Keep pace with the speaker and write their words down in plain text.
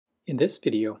In this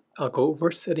video, I'll go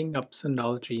over setting up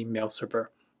Synology Mail Server,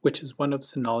 which is one of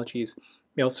Synology's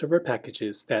mail server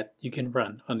packages that you can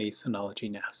run on a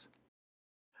Synology NAS.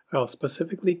 I'll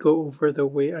specifically go over the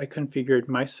way I configured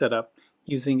my setup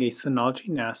using a Synology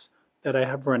NAS that I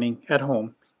have running at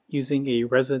home using a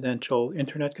residential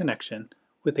internet connection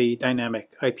with a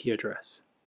dynamic IP address.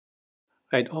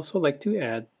 I'd also like to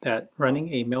add that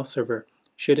running a mail server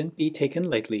shouldn't be taken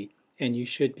lightly, and you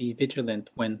should be vigilant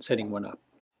when setting one up.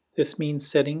 This means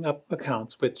setting up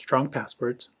accounts with strong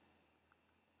passwords,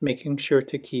 making sure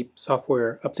to keep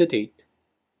software up to date,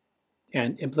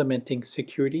 and implementing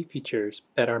security features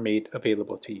that are made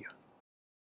available to you.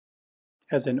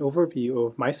 As an overview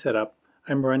of my setup,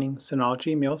 I'm running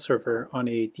Synology Mail Server on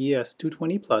a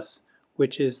DS220 Plus,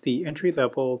 which is the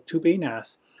entry-level 2-bay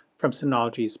NAS from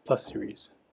Synology's Plus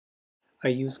series. I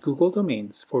use Google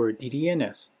domains for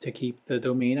DDNS to keep the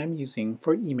domain I'm using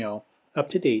for email up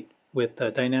to date with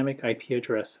the dynamic IP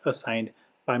address assigned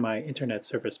by my internet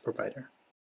service provider.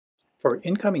 For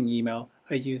incoming email,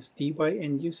 I use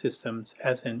Dynu Systems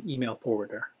as an email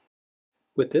forwarder.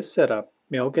 With this setup,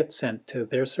 mail gets sent to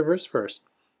their servers first,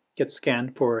 gets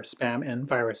scanned for spam and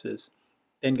viruses,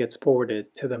 then gets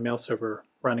forwarded to the mail server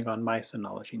running on my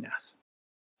Synology NAS.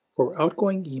 For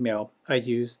outgoing email, I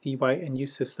use Dynu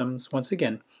Systems once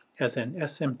again as an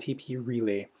SMTP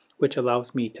relay, which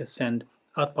allows me to send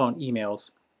outbound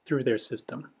emails through their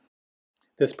system.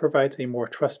 This provides a more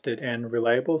trusted and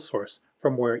reliable source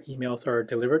from where emails are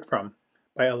delivered from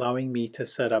by allowing me to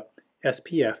set up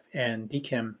SPF and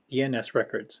DKIM DNS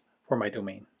records for my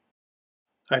domain.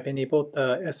 I've enabled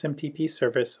the SMTP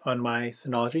service on my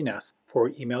Synology NAS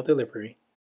for email delivery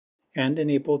and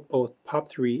enabled both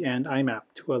POP3 and IMAP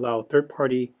to allow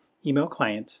third-party email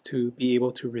clients to be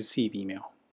able to receive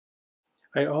email.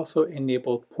 I also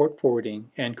enabled port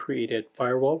forwarding and created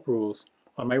firewall rules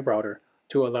on my router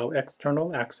to allow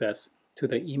external access to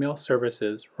the email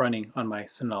services running on my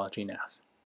Synology NAS,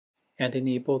 and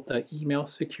enabled the email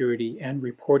security and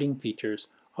reporting features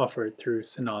offered through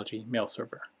Synology Mail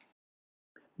Server.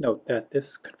 Note that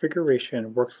this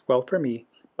configuration works well for me,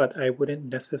 but I wouldn't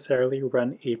necessarily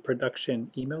run a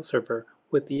production email server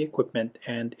with the equipment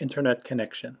and internet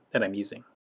connection that I'm using.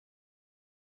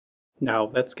 Now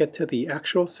let's get to the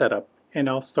actual setup, and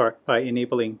I'll start by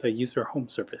enabling the user home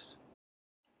service.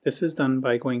 This is done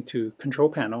by going to Control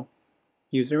Panel,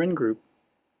 User and Group,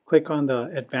 click on the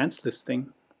Advanced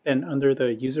listing, then under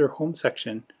the User Home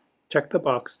section, check the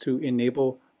box to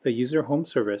enable the User Home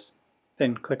service,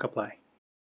 then click Apply.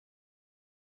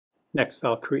 Next,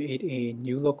 I'll create a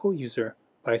new local user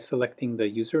by selecting the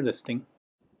user listing,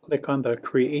 click on the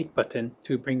Create button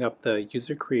to bring up the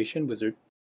user creation wizard,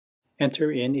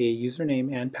 enter in a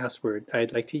username and password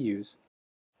I'd like to use,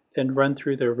 then run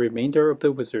through the remainder of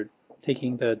the wizard,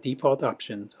 taking the default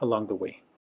options along the way.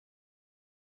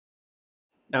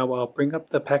 Now I'll bring up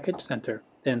the Package Center,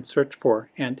 then search for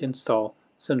and install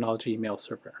Synology Mail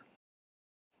Server.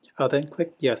 I'll then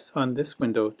click Yes on this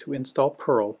window to install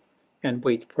Perl and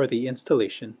wait for the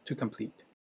installation to complete.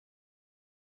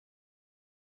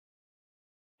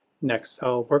 Next,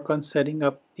 I'll work on setting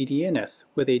up DDNS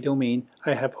with a domain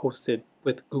I have hosted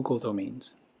with Google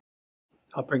Domains.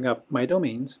 I'll bring up My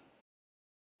Domains,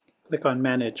 click on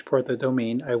Manage for the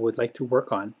domain I would like to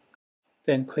work on,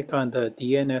 then click on the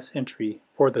DNS entry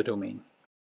for the domain.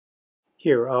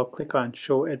 Here I'll click on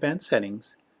Show Advanced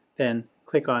Settings, then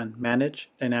click on Manage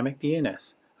Dynamic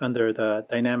DNS under the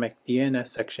Dynamic DNS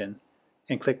section,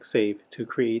 and click Save to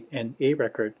create an A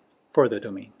record for the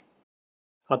domain.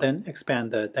 I'll then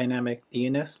expand the Dynamic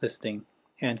DNS listing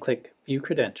and click View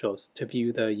Credentials to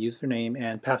view the username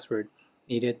and password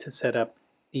needed to set up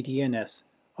DDNS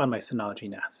on my Synology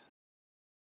NAS.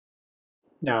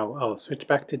 Now I'll switch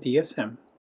back to DSM,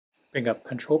 bring up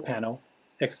Control Panel,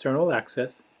 External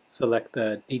Access, select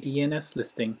the DDNS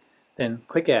listing, then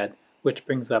click Add, which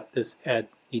brings up this Add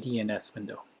DDNS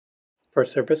window. For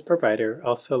service provider,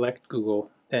 I'll select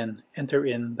Google, then enter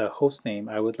in the host name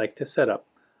I would like to set up,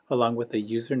 along with the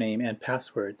username and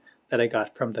password that I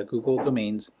got from the Google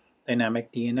Domains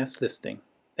Dynamic DNS listing,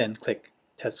 then click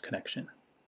Test Connection.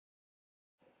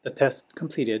 The test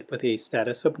completed with a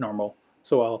status of normal,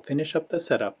 so I'll finish up the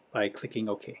setup by clicking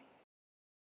OK.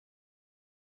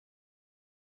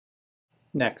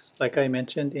 Next, like I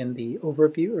mentioned in the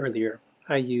overview earlier,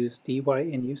 I use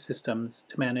Dynu Systems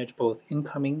to manage both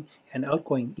incoming and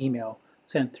outgoing email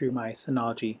sent through my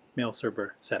Synology Mail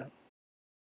Server setup.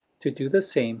 To do the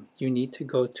same, you need to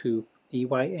go to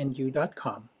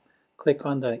dynu.com, click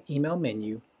on the Email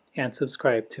menu, and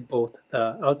subscribe to both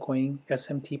the outgoing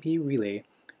SMTP relay,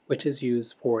 which is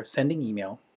used for sending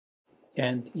email,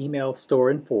 and Email Store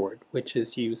and Forward, which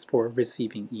is used for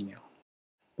receiving email.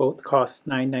 Both cost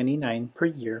 $9.99 per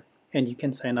year, and you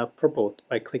can sign up for both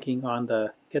by clicking on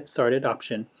the Get Started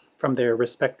option from their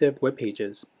respective web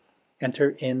pages.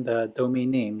 Enter in the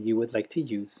domain name you would like to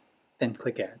use, then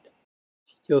click Add.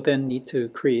 You'll then need to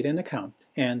create an account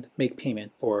and make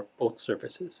payment for both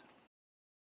services.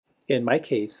 In my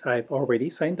case, I've already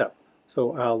signed up,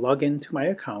 so I'll log into my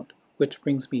account, which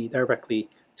brings me directly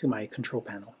to my control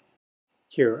panel.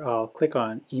 Here, I'll click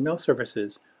on Email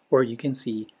Services, where you can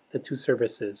see the two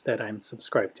services that I'm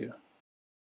subscribed to.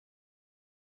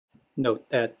 Note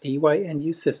that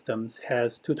Dynu Systems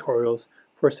has tutorials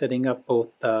for setting up both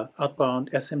the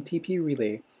outbound SMTP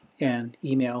relay and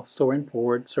email store and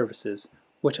forward services,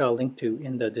 which I'll link to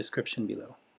in the description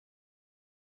below.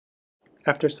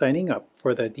 After signing up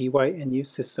for the Dynu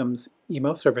Systems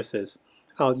email services,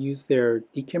 I'll use their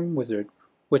DKIM wizard,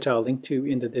 which I'll link to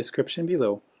in the description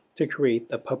below, to create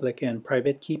the public and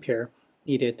private key pair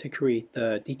needed to create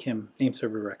the DKIM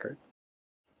nameserver record.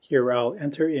 Here I'll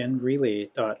enter in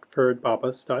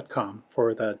relay.fbabas.com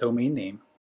for the domain name,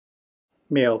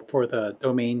 mail for the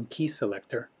domain key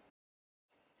selector,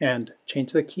 and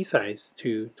change the key size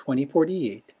to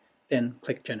 2048, then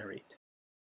click Generate.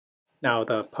 Now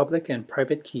the public and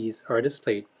private keys are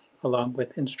displayed along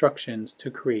with instructions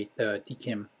to create the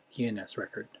DKIM DNS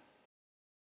record.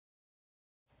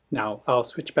 Now I'll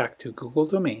switch back to Google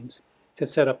Domains to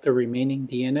set up the remaining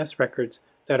DNS records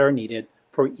that are needed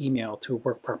for email to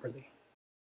work properly.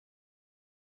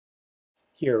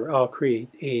 Here I'll create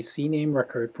a CNAME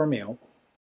record for mail,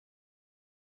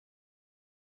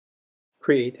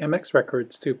 create MX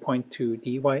records to point to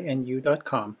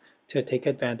dynu.com to take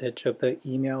advantage of the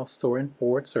email store and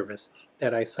forward service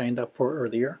that I signed up for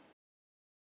earlier,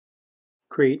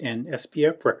 create an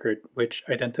SPF record which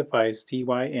identifies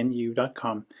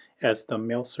dynu.com as the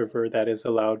mail server that is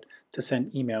allowed to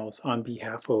send emails on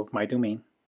behalf of my domain,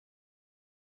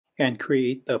 and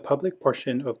create the public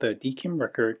portion of the DKIM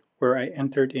record where I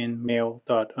entered in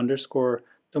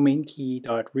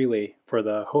mail._domainkey.relay for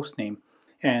the hostname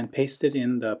and pasted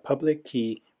in the public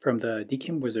key from the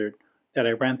DKIM wizard that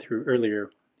I ran through earlier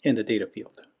in the data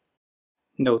field.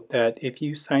 Note that if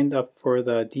you signed up for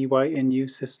the Dynu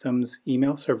Systems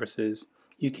email services,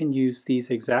 you can use these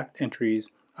exact entries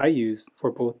I used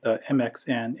for both the MX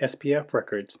and SPF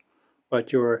records,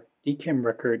 but your DKIM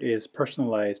record is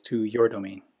personalized to your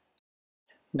domain.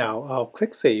 Now I'll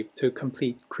click Save to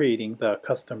complete creating the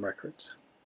custom records.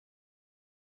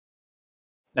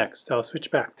 Next, I'll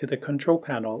switch back to the control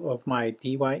panel of my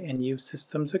Dynu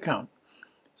Systems account,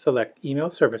 select Email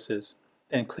Services,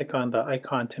 then click on the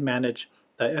icon to manage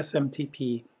the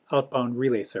SMTP outbound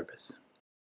relay service.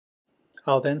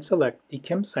 I'll then select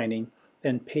DKIM signing,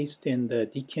 then paste in the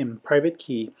DKIM private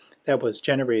key that was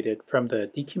generated from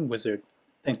the DKIM wizard,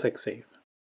 then click Save.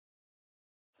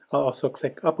 I'll also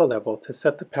click up a level to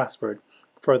set the password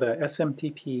for the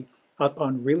SMTP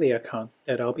outbound relay account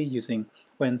that I'll be using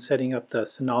when setting up the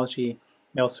Synology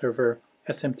Mail Server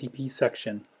SMTP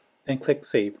section, then click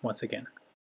Save once again.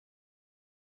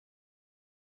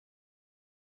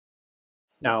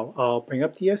 Now I'll bring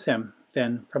up DSM,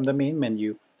 then from the main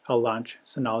menu, I'll launch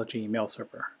Synology Mail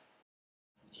Server.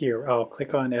 Here I'll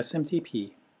click on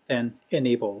SMTP, then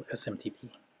Enable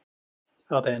SMTP.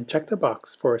 I'll then check the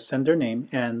box for sender name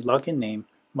and login name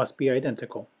must be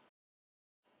identical.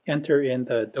 Enter in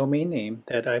the domain name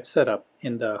that I've set up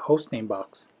in the hostname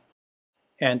box,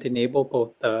 and enable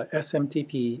both the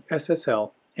SMTP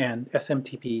SSL and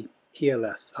SMTP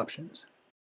TLS options.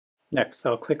 Next,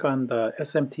 I'll click on the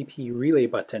SMTP Relay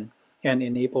button and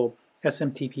enable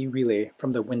SMTP Relay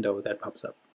from the window that pops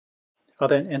up. I'll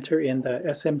then enter in the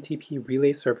SMTP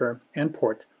Relay server and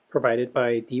port provided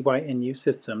by Dynu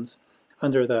Systems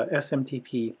under the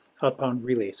SMTP Outbound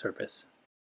Relay service.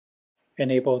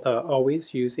 Enable the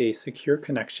Always Use a Secure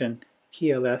Connection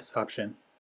TLS option,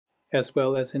 as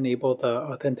well as enable the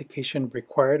Authentication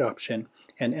Required option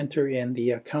and enter in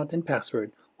the account and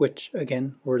password, which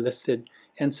again were listed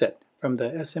and set from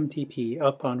the SMTP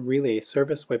Outbound Relay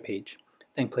service webpage,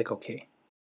 then click OK.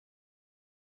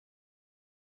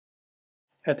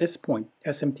 At this point,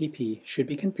 SMTP should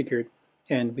be configured,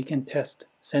 and we can test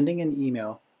sending an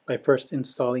email by first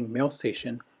installing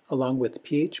MailStation along with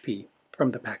PHP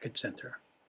from the Package Center.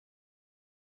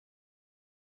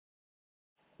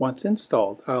 Once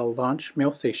installed, I'll launch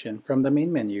MailStation from the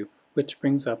main menu, which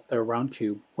brings up the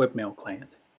Roundcube webmail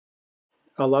client.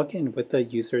 I'll log in with the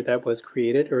user that was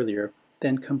created earlier,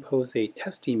 then compose a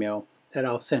test email that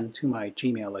I'll send to my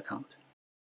Gmail account.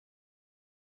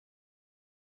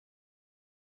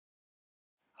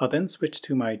 I'll then switch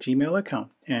to my Gmail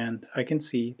account and I can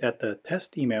see that the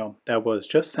test email that was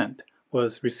just sent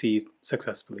was received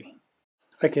successfully.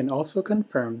 I can also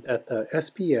confirm that the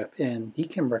SPF and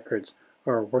DKIM records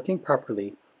are working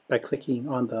properly by clicking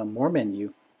on the More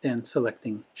menu, then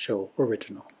selecting Show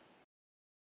Original.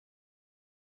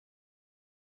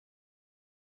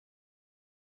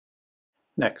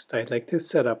 Next, I'd like to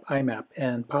set up IMAP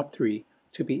and POP3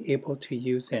 to be able to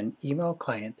use an email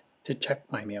client to check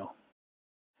my mail.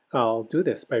 I'll do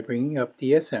this by bringing up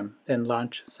DSM, then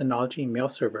launch Synology Mail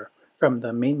Server from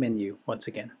the main menu once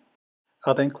again.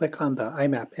 I'll then click on the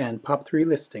IMAP and POP3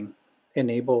 listing,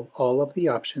 enable all of the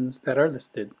options that are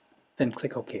listed, then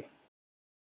click OK.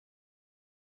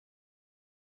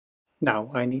 Now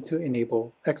I need to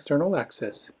enable external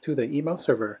access to the email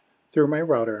server through my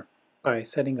router by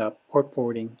setting up port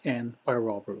forwarding and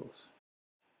firewall rules.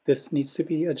 This needs to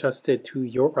be adjusted to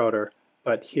your router,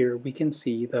 but here we can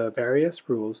see the various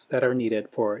rules that are needed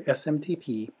for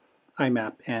SMTP,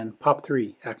 IMAP, and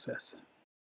POP3 access.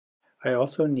 I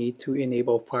also need to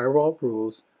enable firewall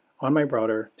rules on my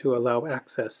router to allow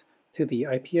access to the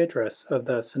IP address of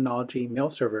the Synology Mail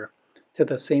Server to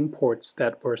the same ports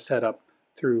that were set up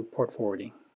through port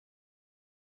forwarding.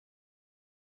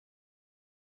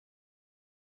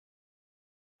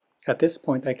 At this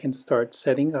point, I can start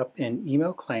setting up an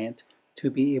email client to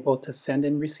be able to send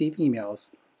and receive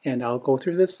emails, and I'll go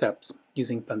through the steps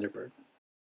using Thunderbird.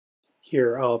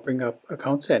 Here I'll bring up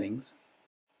Account Settings.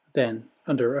 Then,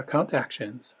 under Account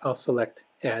Actions, I'll select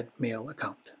Add Mail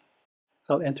Account.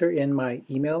 I'll enter in my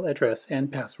email address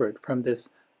and password from this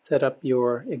Set Up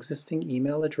Your Existing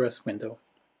Email Address window,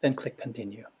 then click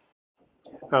Continue.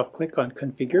 I'll click on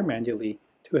Configure Manually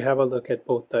to have a look at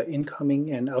both the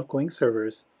incoming and outgoing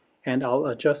servers, and I'll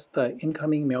adjust the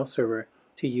incoming mail server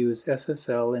to use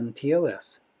SSL and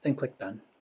TLS, then click Done.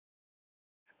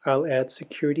 I'll add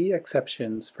security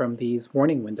exceptions from these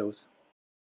warning windows.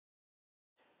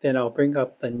 Then I'll bring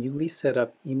up the newly set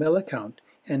up email account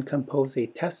and compose a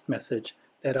test message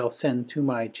that I'll send to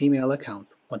my Gmail account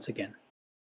once again.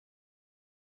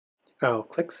 I'll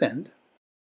click Send,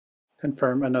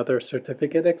 confirm another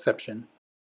certificate exception,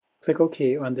 click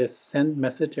OK on this Send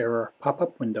Message Error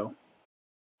pop-up window,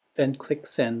 then click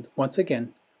Send once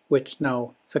again, which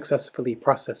now successfully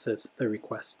processes the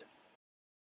request.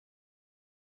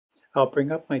 I'll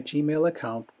bring up my Gmail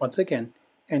account once again,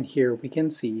 and here we can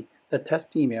see the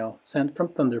test email sent from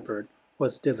Thunderbird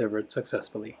was delivered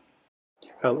successfully.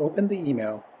 I'll open the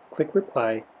email, click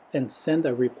Reply, then send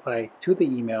a reply to the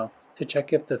email to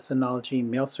check if the Synology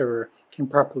Mail Server can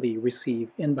properly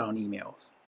receive inbound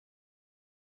emails.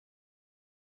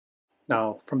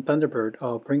 Now, from Thunderbird,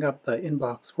 I'll bring up the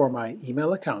inbox for my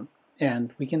email account,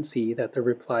 and we can see that the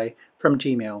reply from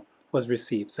Gmail was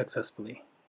received successfully.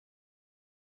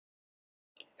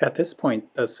 At this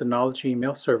point, the Synology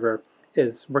Mail Server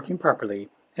is working properly,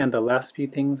 and the last few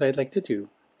things I'd like to do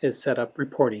is set up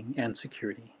reporting and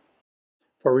security.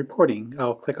 For reporting,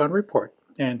 I'll click on Report,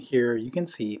 and here you can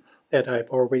see that I've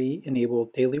already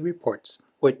enabled daily reports,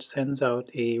 which sends out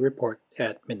a report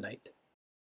at midnight.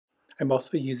 I'm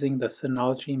also using the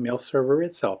Synology Mail Server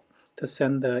itself to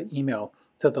send the email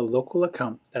to the local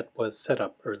account that was set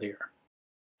up earlier.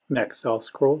 Next, I'll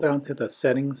scroll down to the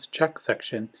Settings Check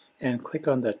section and click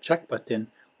on the Check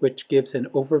button, which gives an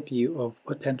overview of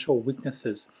potential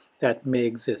weaknesses that may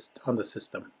exist on the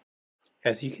system.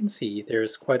 As you can see,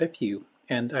 there's quite a few,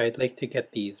 and I'd like to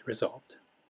get these resolved.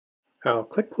 I'll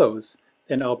click Close,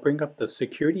 then I'll bring up the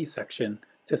Security section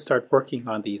to start working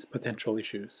on these potential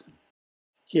issues.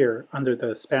 Here, under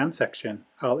the Spam section,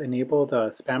 I'll enable the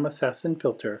Spam Assassin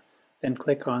filter, then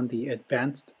click on the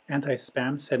Advanced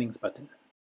Anti-Spam Settings button.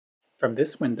 From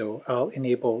this window, I'll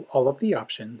enable all of the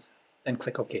options, then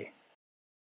click OK.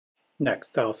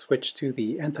 Next, I'll switch to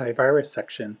the Antivirus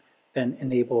section, then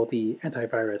enable the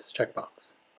Antivirus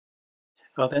checkbox.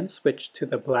 I'll then switch to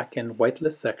the Black and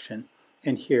Whitelist section,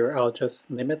 and here I'll just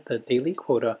limit the daily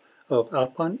quota of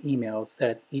outbound emails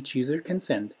that each user can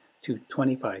send to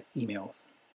 25 emails.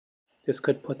 This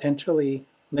could potentially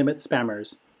limit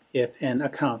spammers if an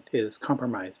account is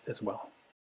compromised as well.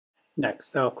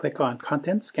 Next, I'll click on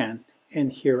Content Scan,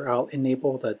 and here I'll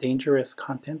enable the Dangerous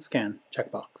Content Scan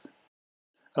checkbox.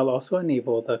 I'll also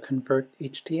enable the Convert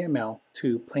HTML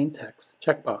to Plain Text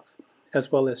checkbox,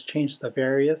 as well as change the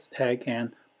various tag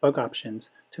and bug options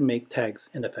to make tags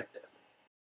ineffective.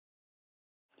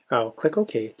 I'll click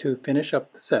OK to finish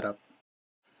up the setup.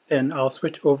 Then I'll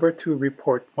switch over to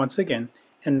Report once again,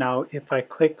 and now if I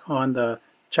click on the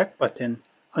Check button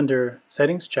under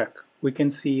Settings Check, we can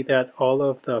see that all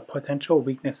of the potential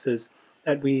weaknesses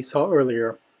that we saw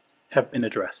earlier have been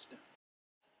addressed.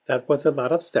 That was a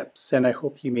lot of steps, and I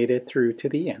hope you made it through to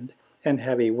the end and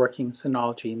have a working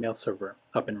Synology mail server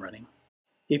up and running.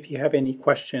 If you have any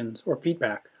questions or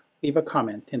feedback, leave a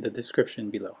comment in the description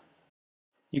below.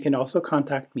 You can also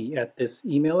contact me at this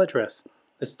email address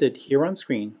listed here on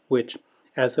screen, which,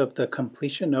 as of the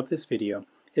completion of this video,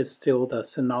 is still the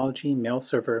Synology mail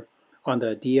server on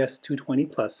the DS220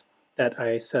 Plus that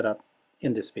I set up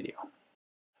in this video.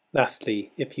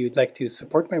 Lastly, if you'd like to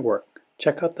support my work,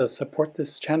 check out the Support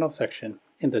This Channel section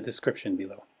in the description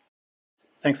below.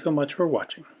 Thanks so much for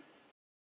watching.